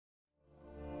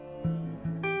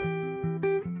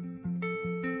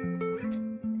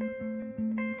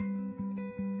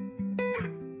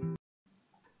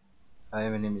Hi,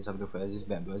 my name is Abdul Aziz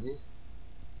bin Abdul Aziz.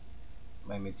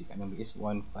 My matric number is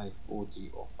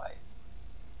 150305.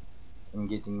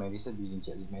 I'm getting my research within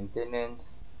challenge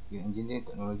maintenance, in engineering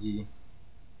technology,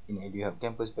 in EduHub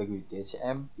campus Pagoh with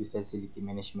TSM with facility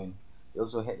management. We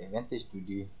also had advantage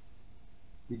today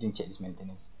within challenge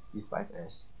maintenance with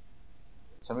 5S.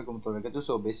 Assalamualaikum warahmatullahi wabarakatuh.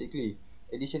 So basically,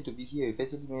 addition to be here,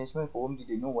 facility management, for whom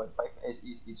didn't know what 5S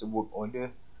is, it's a work order,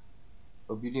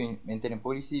 a building maintenance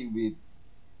policy with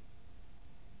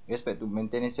respect to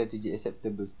maintenance strategy,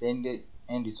 acceptable standard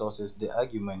and resources. The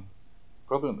argument,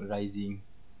 problem arising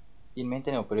in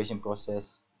maintenance operation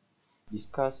process,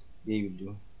 discuss, they will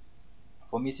do.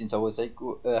 For me, since I was high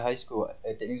school,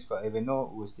 technical school, I even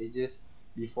know what stages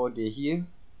before they hear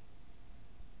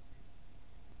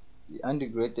the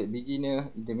undergraduate, beginner,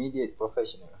 intermediate,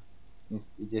 professional. In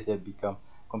stages that become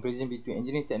comparison between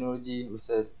engineering technology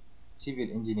versus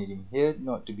civil engineering. Here,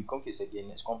 not to be confused again,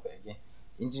 let's compare again.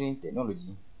 Engineering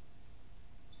technology,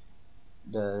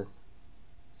 the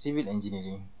civil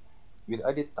engineering with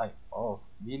other type of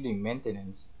building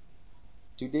maintenance.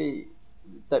 Today,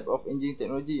 type of engineering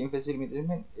technology and facility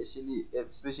management actually,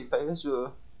 especially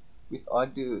 5S, with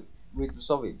other way to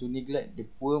solve it, to neglect the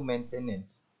poor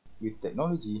maintenance. With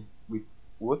technology, with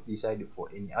work decided for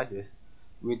any others,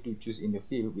 way to choose in the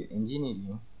field with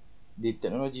engineering, the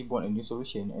technology brought a new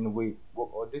solution and way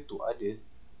work order to others.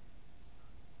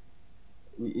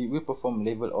 It will perform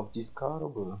level of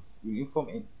discoverable. Will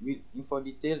inform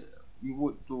detail we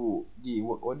would to the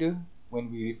work order. When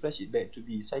we refresh it back to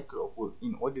the cycle of work,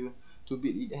 in order to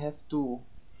build it have to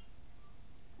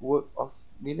work of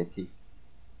relative.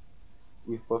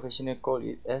 With professional call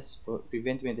it as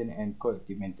preventive maintenance and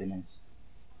corrective maintenance.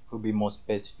 To be more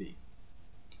specific.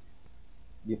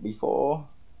 Before,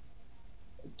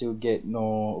 to get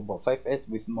know about 5S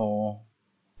with more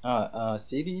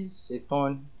series,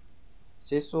 Seton,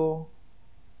 Seso,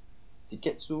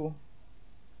 Shiketsu,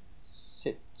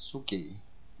 Setsuke.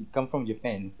 It come from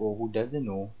Japan. For who doesn't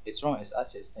know, as long as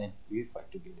us as and we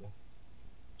fight together.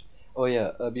 Oh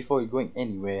yeah, before we going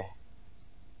anywhere,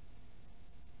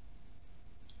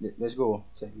 let's go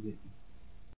site visit.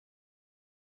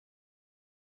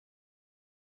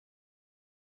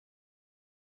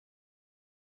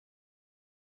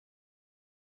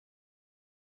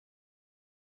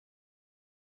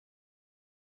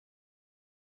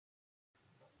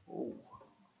 Oh,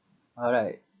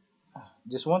 alright.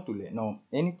 Just want to let know,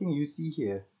 anything you see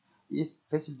here is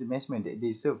facility management that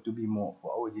they serve to be more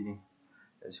for our journey.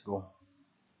 Let's go.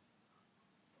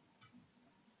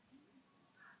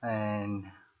 And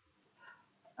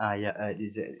yeah,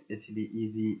 this is actually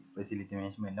easy facility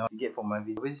management. Now, you get from my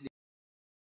video, obviously,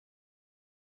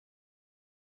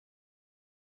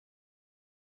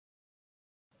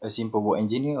 a simple work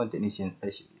engineer or technician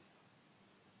specialist.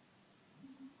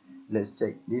 Let's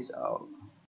check this out.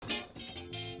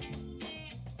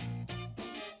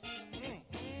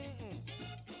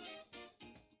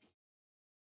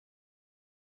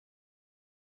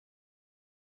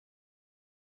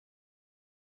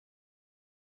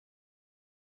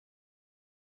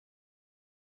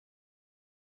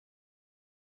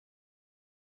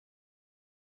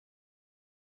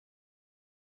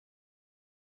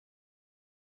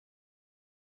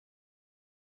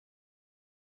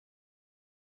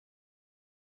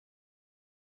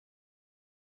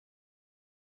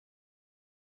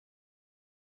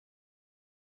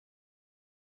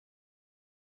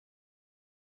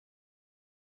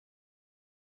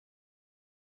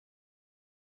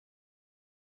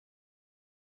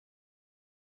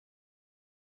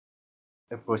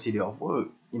 A procedure of work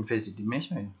in facility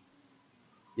management.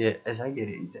 Yeah, as I get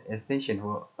it, it's an extension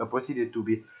for a procedure to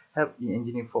be help in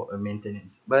engineering for a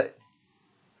maintenance. But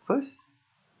first,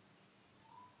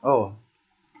 oh,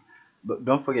 but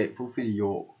don't forget, fulfill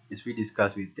your, as we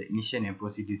discussed with technician and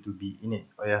procedure to be in it.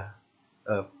 Oh yeah,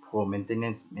 for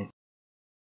maintenance.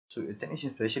 So a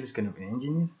technician specialist can be an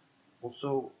engineer.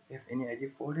 Also, have any idea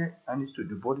for that? Understood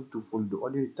the body to follow the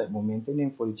order type of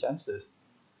maintenance for the chances.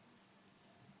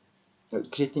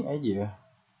 Creating idea.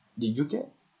 Did you get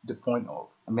the point of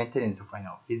maintenance to find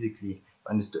out physically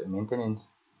understood maintenance?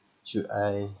 Should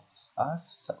I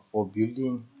ask for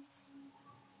building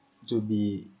to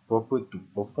be proper to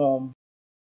perform?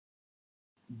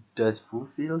 Does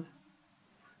fulfills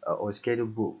or schedule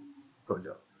book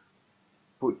product?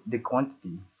 Put the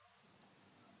quantity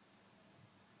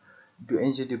to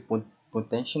ensure the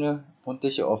potential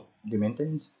of the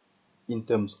maintenance in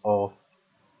terms of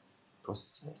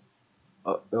process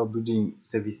or building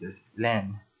services,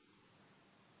 land,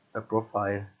 a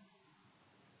profile.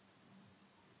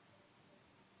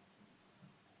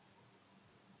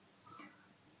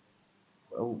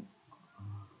 Oh,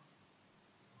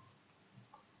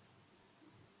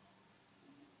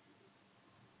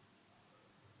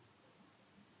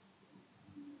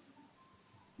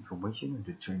 information and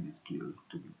the training skill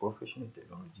to be professional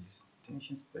technologies,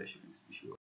 technician specialists, be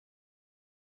sure.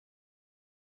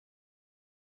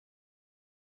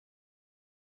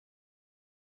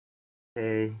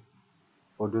 Hey,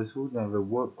 for those who never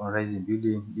worked on rising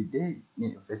building, did they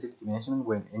need a facility management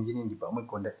when engineering department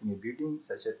conducting a building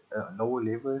such as a lower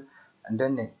level and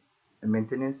then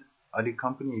maintenance? Other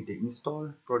company they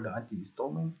install product until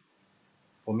installment?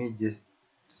 For me, just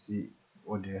to see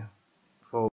order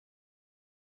for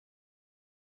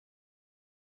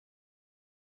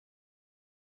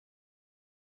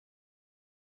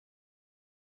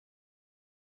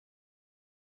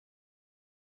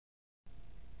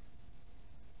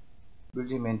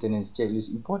building maintenance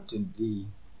checklist. Importantly,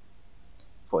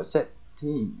 for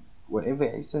accepting whatever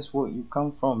excess work you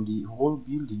come from the whole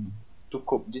building to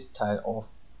cope this style of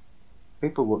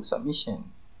paperwork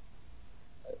submission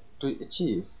to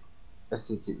achieve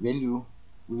aesthetic value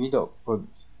without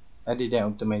other than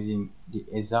optimizing the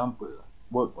example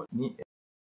work or need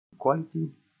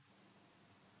quality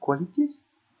quality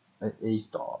at a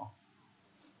store.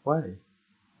 Why?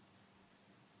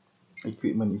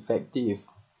 Equipment effective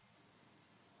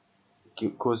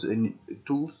cause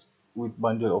tools with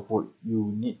bundle of work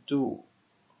you need to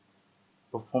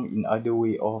perform in other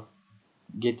way of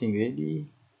getting ready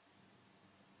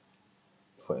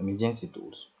for emergency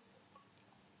tools.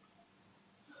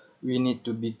 We need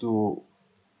to be too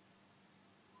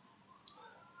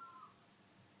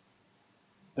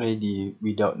ready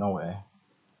without nowhere.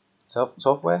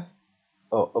 Software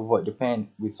or avoid the pen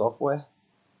with software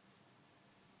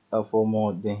for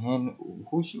more than hand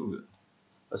who should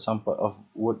some part of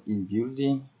work in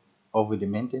building over the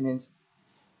maintenance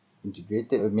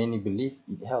integrated many believe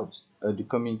it helps to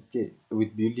communicate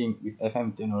with building with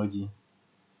FM technology.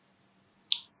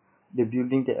 The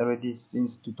building that already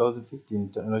since 2015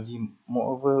 technology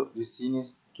moreover the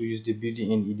seniors to use the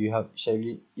building and it will help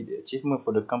surely it achievement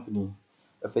for the company.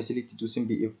 A facility to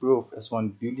simply improve as one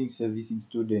building servicing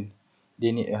student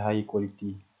they need a higher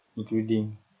quality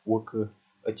including worker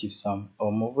achieve some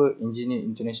or moreover engineer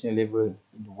international level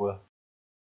in the world.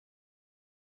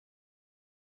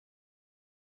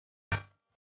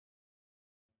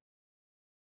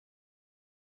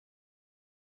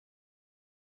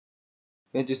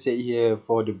 Going to say here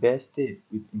for the best tip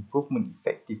with improvement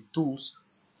effective tools,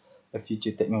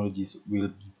 future technologies will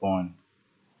be born.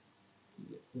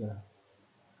 Yeah,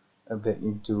 back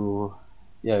into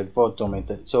photo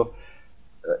method. So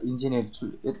engineer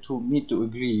to me to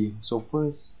agree. So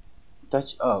first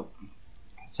touch up,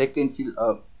 second fill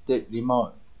up, third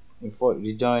remount, and fourth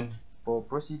redone. For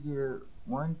procedure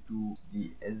 1 to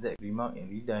the exact remount and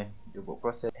redone, the work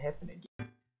process happen again.